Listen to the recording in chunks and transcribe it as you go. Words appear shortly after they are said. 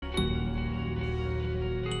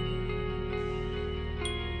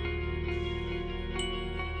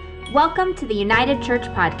Welcome to the United Church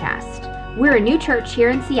Podcast. We're a new church here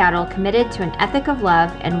in Seattle committed to an ethic of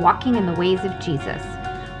love and walking in the ways of Jesus.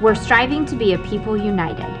 We're striving to be a people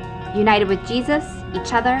united with Jesus,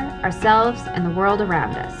 each other, ourselves, and the world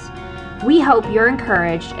around us. We hope you're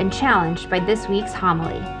encouraged and challenged by this week's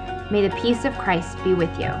homily. May the peace of Christ be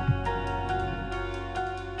with you.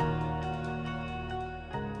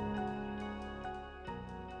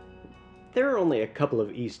 There are only a couple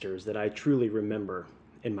of Easters that I truly remember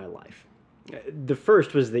in my life. The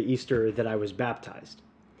first was the Easter that I was baptized.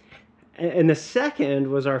 And the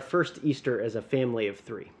second was our first Easter as a family of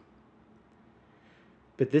three.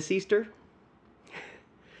 But this Easter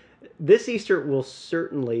will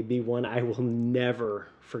certainly be one I will never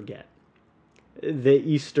forget. The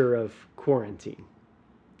Easter of quarantine.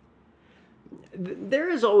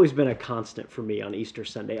 There has always been a constant for me on Easter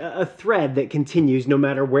Sunday, a thread that continues no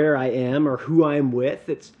matter where I am or who I am with.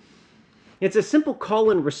 It's a simple call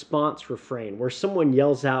and response refrain where someone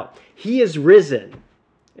yells out, "He is risen,"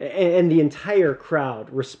 and the entire crowd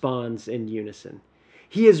responds in unison.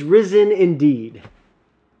 He is risen indeed.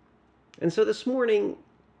 And so this morning,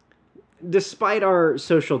 despite our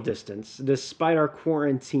social distance, despite our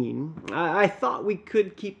quarantine, I thought we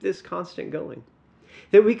could keep this constant going.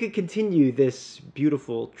 That we could continue this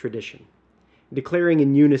beautiful tradition, declaring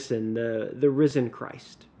in unison the risen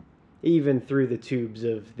Christ, even through the tubes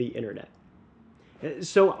of the internet.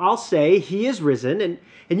 So I'll say, "He is risen," and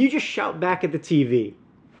you just shout back at the TV,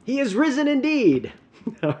 "He is risen indeed."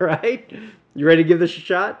 All right? You ready to give this a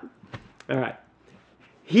shot? All right.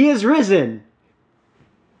 He is risen.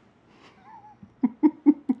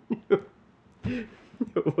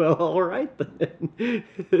 Well, all right then.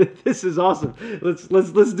 This is awesome.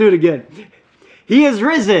 Let's do it again. He is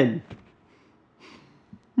risen.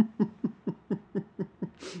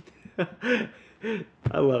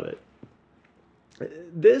 I love it.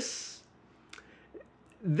 This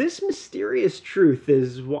mysterious truth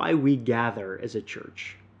is why we gather as a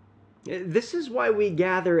church. This is why we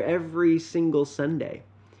gather every single Sunday,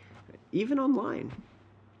 even online.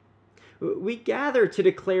 We gather to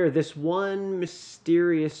declare this one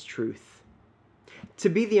mysterious truth, to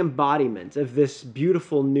be the embodiment of this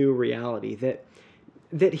beautiful new reality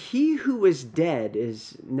that he who was dead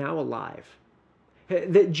is now alive.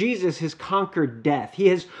 That Jesus has conquered death. He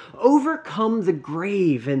has overcome the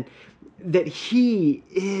grave, and that he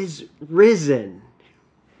is risen.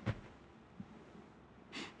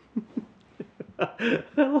 I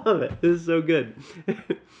love it. This is so good.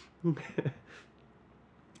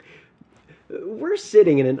 We're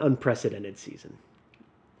sitting in an unprecedented season.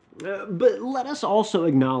 But let us also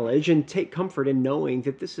acknowledge and take comfort in knowing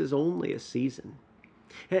that this is only a season.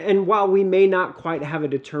 And while we may not quite have a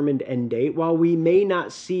determined end date, while we may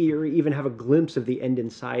not see or even have a glimpse of the end in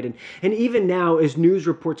sight, and even now as news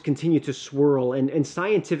reports continue to swirl and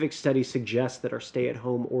scientific studies suggest that our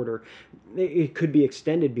stay-at-home order, it could be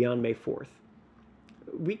extended beyond May 4th,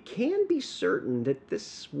 we can be certain that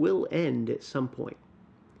this will end at some point.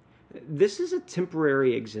 This is a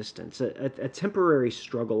temporary existence, a temporary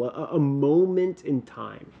struggle, a moment in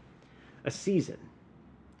time, a season,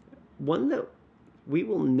 one that we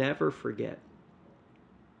will never forget.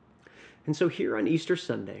 And so here on Easter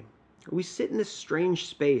Sunday, we sit in this strange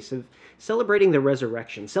space of celebrating the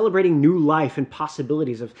resurrection, celebrating new life and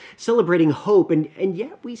possibilities, of celebrating hope, and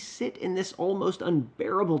yet we sit in this almost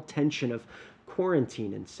unbearable tension of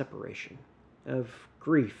quarantine and separation, of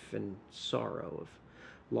grief and sorrow, of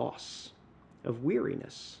loss, of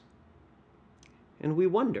weariness. And we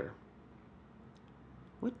wonder,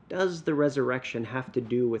 what does the resurrection have to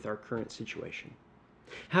do with our current situation?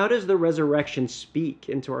 How does the resurrection speak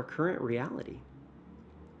into our current reality?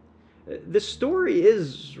 The story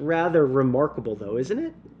is rather remarkable, though, isn't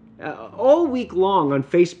it? All week long on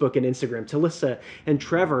Facebook and Instagram, Talissa and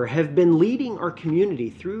Trevor have been leading our community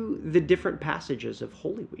through the different passages of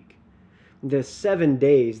Holy Week, the 7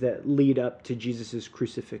 days that lead up to Jesus'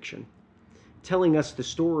 crucifixion, telling us the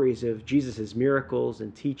stories of Jesus' miracles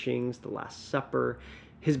and teachings, the Last Supper,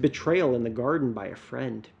 his betrayal in the garden by a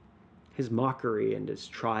friend, his mockery and his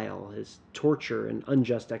trial, his torture and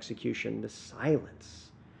unjust execution, the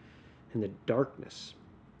silence and the darkness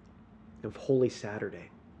of Holy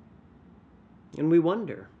Saturday. And we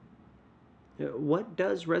wonder, what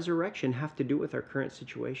does resurrection have to do with our current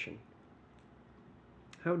situation?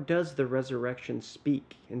 How does the resurrection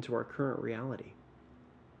speak into our current reality?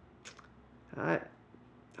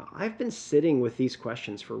 I've been sitting with these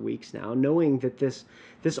questions for weeks now, knowing that this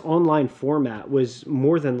online format was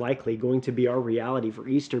more than likely going to be our reality for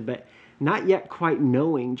Easter, but not yet quite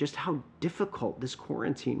knowing just how difficult this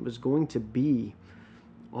quarantine was going to be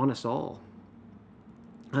on us all.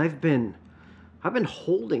 I've been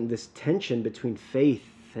holding this tension between faith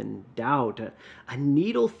and doubt, a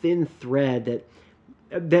needle-thin thread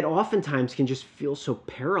that oftentimes can just feel so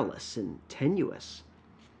perilous and tenuous.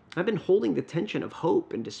 I've been holding the tension of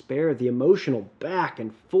hope and despair, the emotional back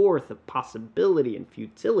and forth of possibility and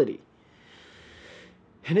futility.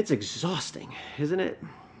 And it's exhausting, isn't it?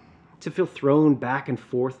 To feel thrown back and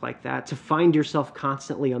forth like that, to find yourself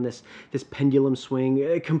constantly on this pendulum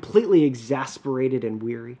swing, completely exasperated and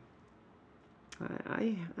weary.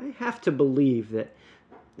 I have to believe that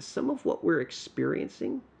some of what we're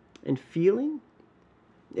experiencing and feeling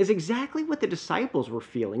is exactly what the disciples were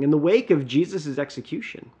feeling in the wake of Jesus'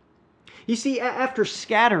 execution. You see, after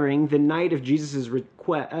scattering the night of Jesus'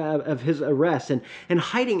 of his arrest and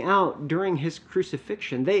hiding out during his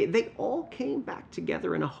crucifixion, they all came back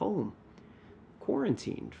together in a home,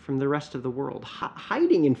 quarantined from the rest of the world,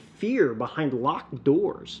 hiding in fear behind locked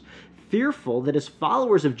doors, fearful that as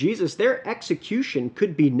followers of Jesus, their execution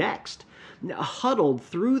could be next, huddled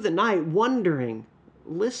through the night, wondering,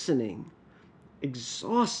 listening,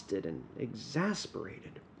 exhausted and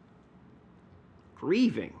exasperated,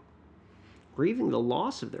 grieving the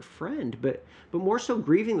loss of their friend, but more so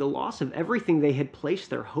grieving the loss of everything they had placed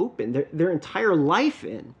their hope in, their entire life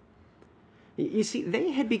in. You see,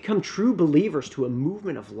 they had become true believers to a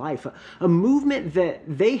movement of life, a movement that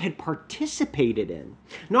they had participated in,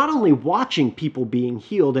 not only watching people being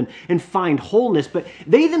healed and find wholeness, but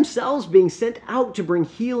they themselves being sent out to bring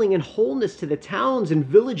healing and wholeness to the towns and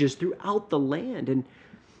villages throughout the land.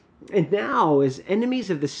 And now, as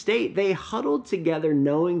enemies of the state, they huddled together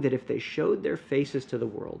knowing that if they showed their faces to the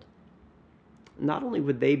world, not only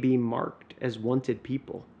would they be marked as wanted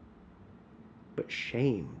people, but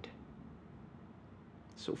shamed.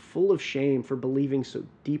 So full of shame for believing so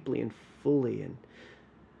deeply and fully in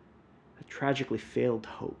a tragically failed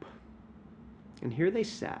hope. And here they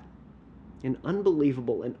sat in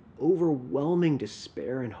unbelievable and overwhelming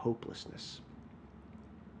despair and hopelessness.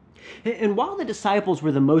 And while the disciples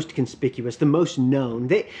were the most conspicuous, the most known,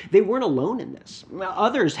 they weren't alone in this.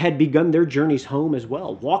 Others had begun their journeys home as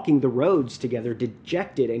well, walking the roads together,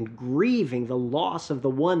 dejected and grieving the loss of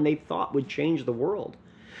the one they thought would change the world.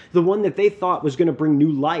 The one that they thought was going to bring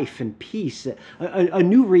new life and peace, a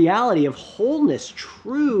new reality of wholeness,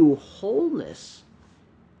 true wholeness.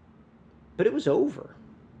 But it was over.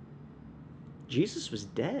 Jesus was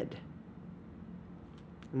dead.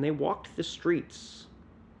 And they walked the streets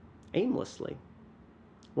aimlessly,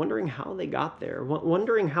 wondering how they got there,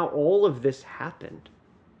 wondering how all of this happened.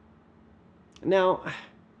 Now,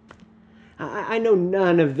 I know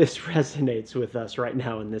none of this resonates with us right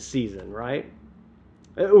now in this season, right?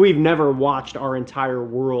 We've never watched our entire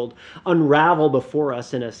world unravel before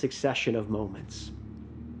us in a succession of moments.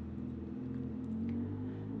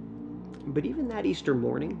 But even that Easter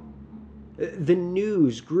morning, the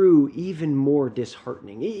news grew even more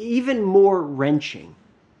disheartening, even more wrenching.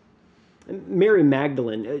 Mary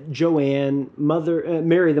Magdalene, Joanne,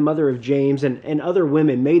 Mary, the mother of James, and other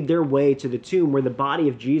women made their way to the tomb where the body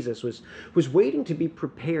of Jesus was waiting to be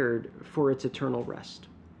prepared for its eternal rest.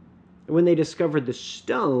 When they discovered the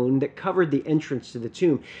stone that covered the entrance to the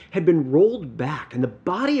tomb had been rolled back and the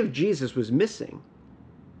body of Jesus was missing,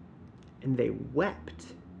 and they wept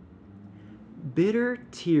bitter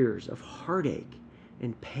tears of heartache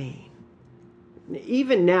and pain.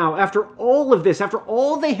 Even now, after all of this, after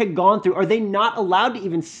all they had gone through, are they not allowed to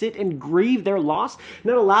even sit and grieve their loss?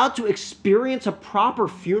 Not allowed to experience a proper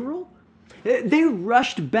funeral? They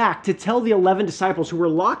rushed back to tell the 11 disciples who were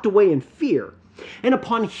locked away in fear. And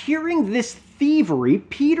upon hearing this thievery,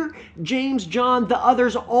 Peter, James, John, the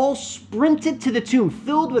others all sprinted to the tomb,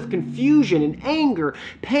 filled with confusion and anger,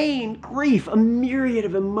 pain, grief, a myriad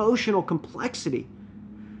of emotional complexity,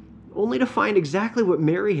 only to find exactly what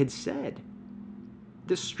Mary had said.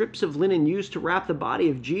 The strips of linen used to wrap the body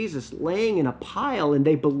of Jesus laying in a pile, and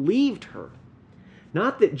they believed her.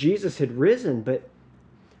 Not that Jesus had risen, but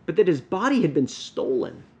that his body had been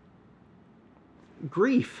stolen.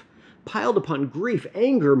 Grief piled upon grief,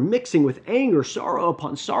 anger mixing with anger, sorrow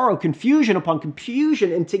upon sorrow, confusion upon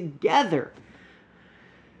confusion, and together,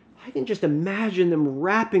 I can just imagine them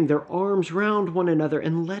wrapping their arms round one another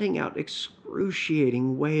and letting out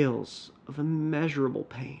excruciating wails of immeasurable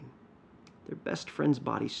pain. Their best friend's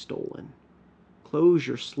body stolen,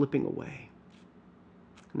 closure slipping away,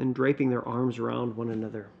 and then draping their arms around one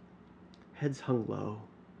another, heads hung low,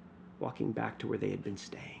 walking back to where they had been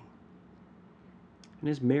staying. And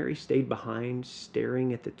as Mary stayed behind,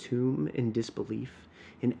 staring at the tomb in disbelief,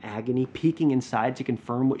 in agony, peeking inside to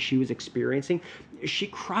confirm what she was experiencing, she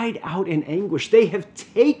cried out in anguish, "They have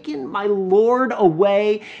taken my Lord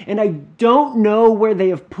away, and I don't know where they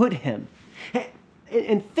have put him."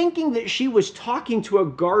 And thinking that she was talking to a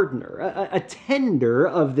gardener, a tender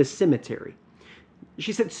of the cemetery,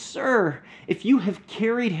 she said, "Sir, if you have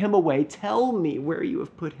carried him away, tell me where you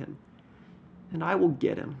have put him, and I will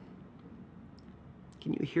get him."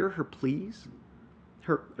 Can you hear her pleas?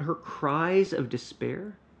 Her cries of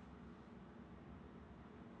despair?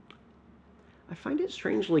 I find it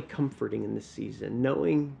strangely comforting in this season,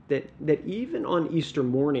 knowing that even on Easter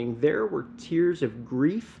morning, there were tears of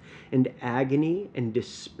grief and agony and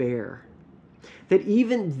despair. That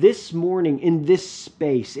even this morning, in this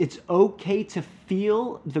space, it's okay to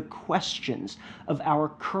feel the questions of our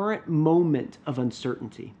current moment of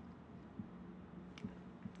uncertainty.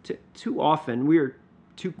 Too often, we are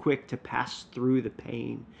too quick to pass through the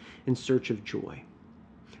pain in search of joy,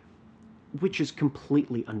 which is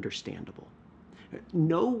completely understandable.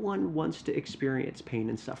 No one wants to experience pain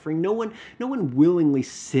and suffering. No one willingly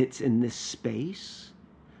sits in this space.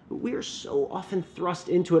 We are so often thrust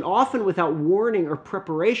into it, often without warning or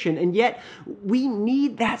preparation, and yet we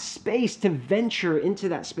need that space to venture into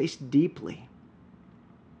that space deeply.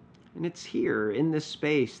 And it's here in this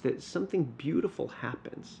space that something beautiful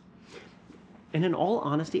happens. And in all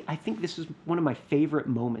honesty, I think this is one of my favorite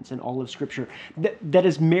moments in all of Scripture. That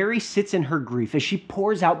as Mary sits in her grief, as she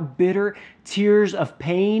pours out bitter tears of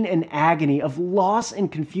pain and agony, of loss and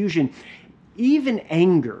confusion, even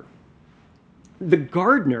anger, the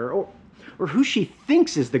gardener, or who she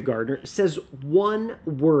thinks is the gardener, says one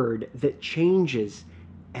word that changes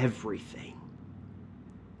everything.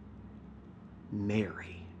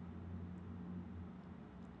 Mary.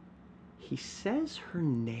 He says her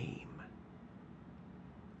name.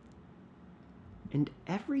 And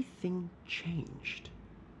everything changed.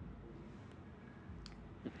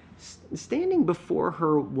 Standing before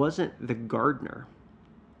her wasn't the gardener.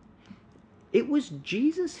 It was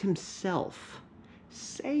Jesus himself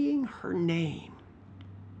saying her name.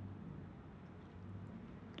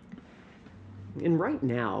 And right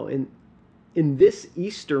now, in this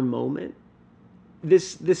Easter moment,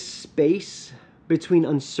 this space between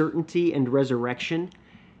uncertainty and resurrection,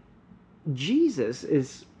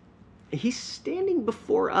 Jesus He's standing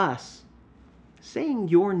before us, saying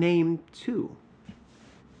your name too.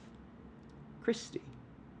 Christy,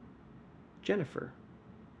 Jennifer,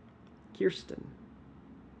 Kirsten,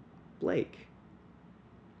 Blake,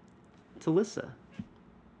 Talissa,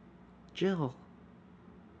 Jill,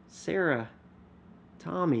 Sarah,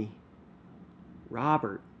 Tommy,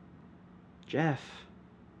 Robert, Jeff,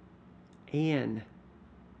 Anne,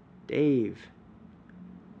 Dave,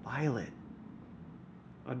 Violet,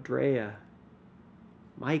 Andrea,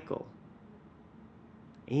 Michael,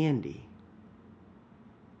 Andy,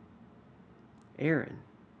 Aaron.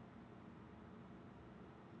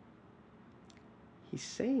 He's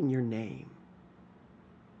saying your name.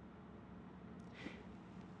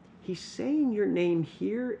 He's saying your name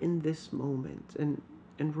here in this moment and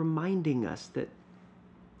reminding us that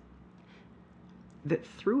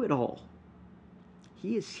through it all,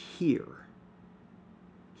 he is here.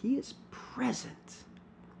 He is present.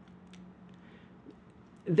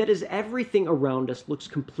 That as everything around us looks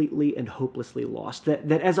completely and hopelessly lost, that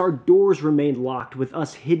as our doors remain locked with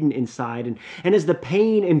us hidden inside, and as the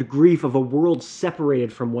pain and grief of a world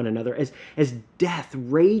separated from one another, as death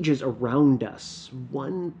rages around us,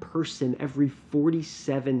 one person every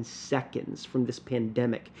 47 seconds from this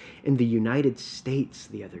pandemic in the United States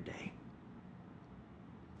the other day,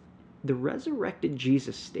 the resurrected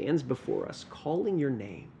Jesus stands before us, calling your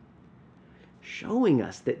name, showing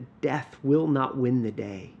us that death will not win the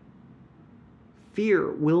day.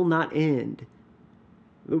 Fear will not win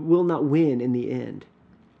in the end.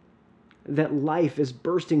 That life is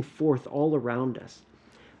bursting forth all around us.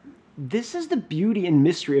 This is the beauty and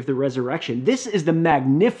mystery of the resurrection. This is the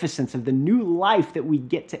magnificence of the new life that we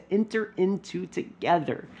get to enter into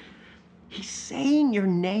together. He's saying your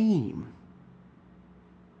name.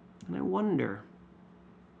 And I wonder,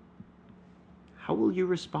 how will you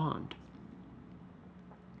respond?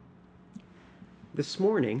 This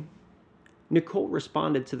morning, Nicole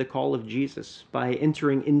responded to the call of Jesus by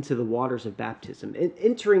entering into the waters of baptism, and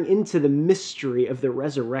entering into the mystery of the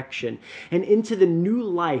resurrection, and into the new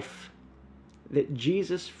life that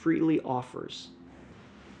Jesus freely offers.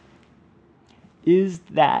 Is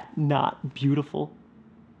that not beautiful?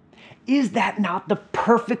 Is that not the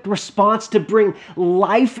perfect response to bring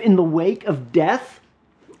life in the wake of death?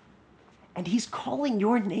 And he's calling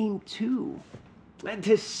your name too.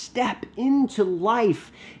 to step into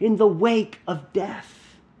life in the wake of death.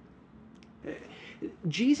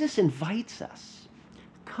 Jesus invites us.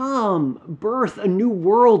 Come, birth a new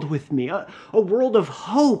world with me, a world of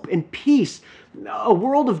hope and peace, a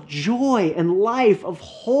world of joy and life, of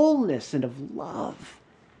wholeness and of love.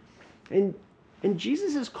 And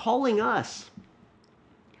Jesus is calling us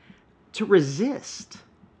to resist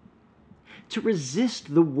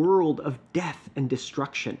the world of death and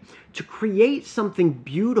destruction, to create something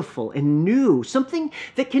beautiful and new, something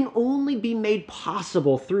that can only be made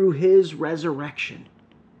possible through his resurrection.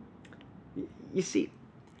 You see,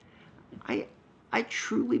 I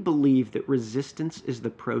truly believe that resistance is the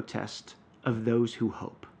protest of those who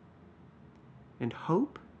hope. And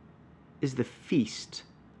hope is the feast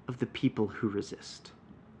of the people who resist.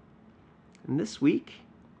 And this week,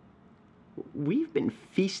 we've been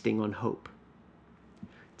feasting on hope.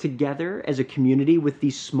 Together as a community with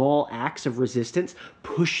these small acts of resistance,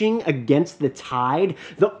 pushing against the tide,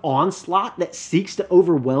 the onslaught that seeks to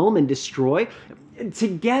overwhelm and destroy,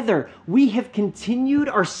 together we have continued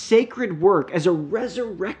our sacred work as a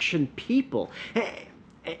resurrection people.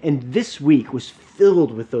 And this week was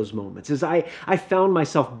filled with those moments as I found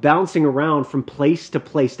myself bouncing around from place to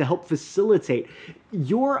place to help facilitate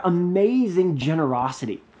your amazing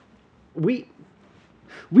generosity.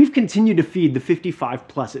 We've continued to feed the 55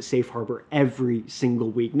 plus at Safe Harbor every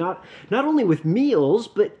single week, not only with meals,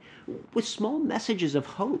 but with small messages of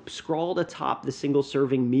hope scrawled atop the single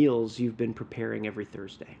serving meals you've been preparing every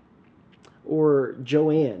Thursday. Or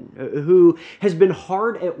Joanne, who has been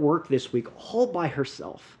hard at work this week all by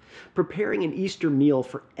herself, preparing an Easter meal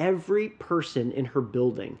for every person in her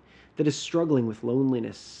building that is struggling with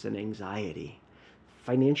loneliness and anxiety,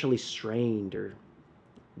 financially strained, or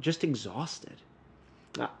just exhausted.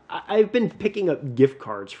 I've been picking up gift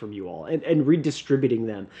cards from you all and redistributing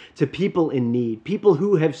them to people in need, people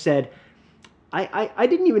who have said, I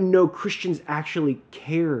didn't even know Christians actually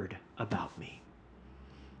cared about me.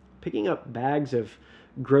 Picking up bags of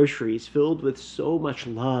groceries filled with so much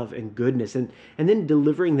love and goodness, and then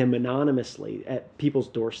delivering them anonymously at people's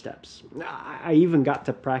doorsteps. I even got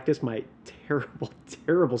to practice my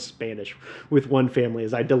terrible Spanish with one family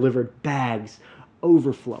as I delivered bags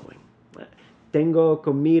overflowing. Tengo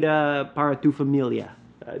comida para tu familia.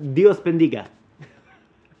 Dios bendiga.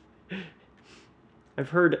 I've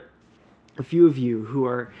heard a few of you who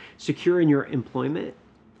are secure in your employment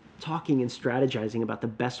talking and strategizing about the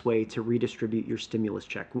best way to redistribute your stimulus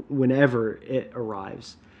check whenever it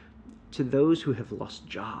arrives to those who have lost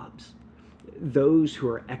jobs, those who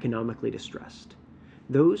are economically distressed,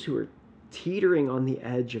 those who are teetering on the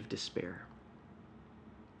edge of despair.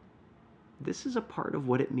 This is a part of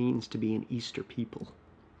what it means to be an Easter people.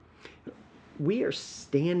 We are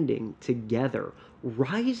standing together,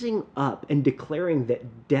 rising up and declaring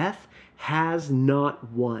that death has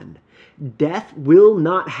not won. Death will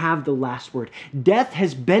not have the last word. Death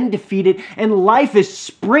has been defeated, and life is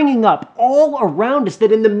springing up all around us,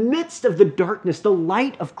 that in the midst of the darkness, the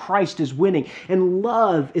light of Christ is winning, and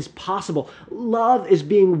love is possible. Love is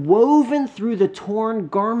being woven through the torn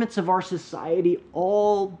garments of our society,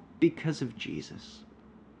 all because of Jesus.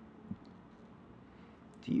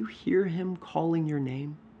 Do you hear him calling your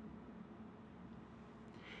name?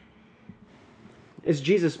 As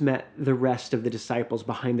Jesus met the rest of the disciples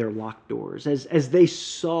behind their locked doors, as they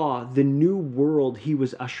saw the new world he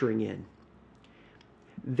was ushering in,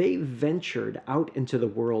 they ventured out into the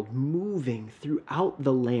world, moving throughout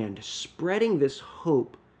the land, spreading this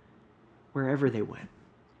hope wherever they went.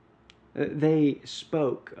 They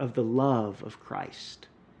spoke of the love of Christ,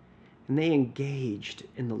 and they engaged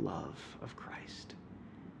in the love of Christ,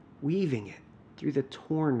 weaving it through the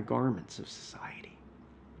torn garments of society.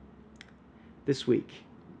 This week,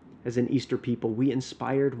 as an Easter people, we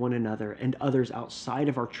inspired one another and others outside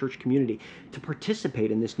of our church community to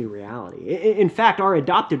participate in this new reality. In fact, our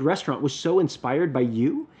adopted restaurant was so inspired by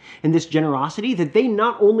you and this generosity that they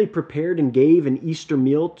not only prepared and gave an Easter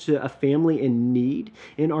meal to a family in need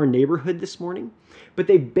in our neighborhood this morning, but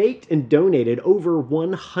they baked and donated over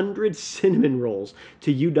 100 cinnamon rolls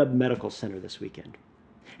to UW Medical Center this weekend.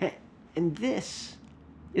 And this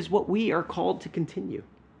is what we are called to continue,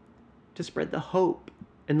 to spread the hope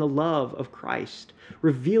and the love of Christ,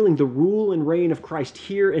 revealing the rule and reign of Christ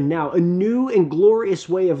here and now, a new and glorious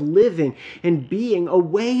way of living and being, a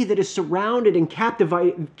way that is surrounded and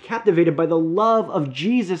captivated by the love of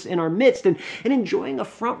Jesus in our midst, and enjoying a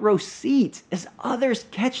front row seat as others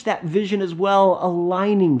catch that vision as well,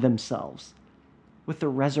 aligning themselves with the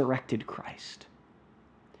resurrected Christ.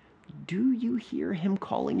 Do you hear him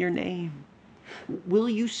calling your name? Will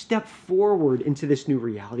you step forward into this new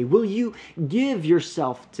reality? Will you give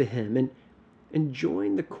yourself to him and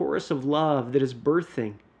join the chorus of love that is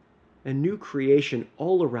birthing a new creation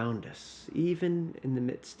all around us, even in the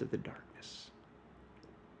midst of the darkness?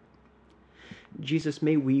 Jesus,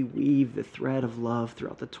 may we weave the thread of love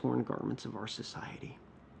throughout the torn garments of our society.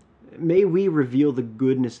 May we reveal the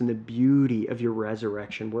goodness and the beauty of your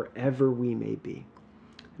resurrection wherever we may be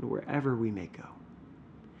and wherever we may go.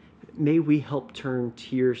 May we help turn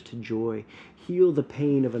tears to joy, heal the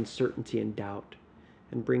pain of uncertainty and doubt,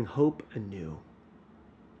 and bring hope anew.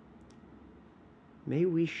 May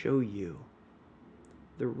we show you,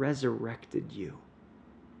 the resurrected you,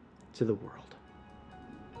 to the world.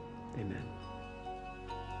 Amen.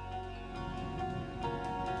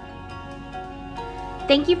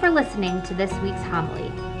 Thank you for listening to this week's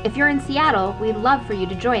homily. If you're in Seattle, we'd love for you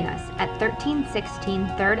to join us at 1316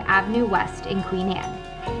 3rd Avenue West in Queen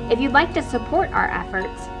Anne. If you'd like to support our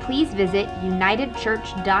efforts, please visit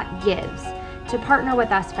unitedchurch.gives to partner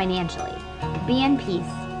with us financially. Be in peace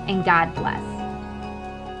and God bless.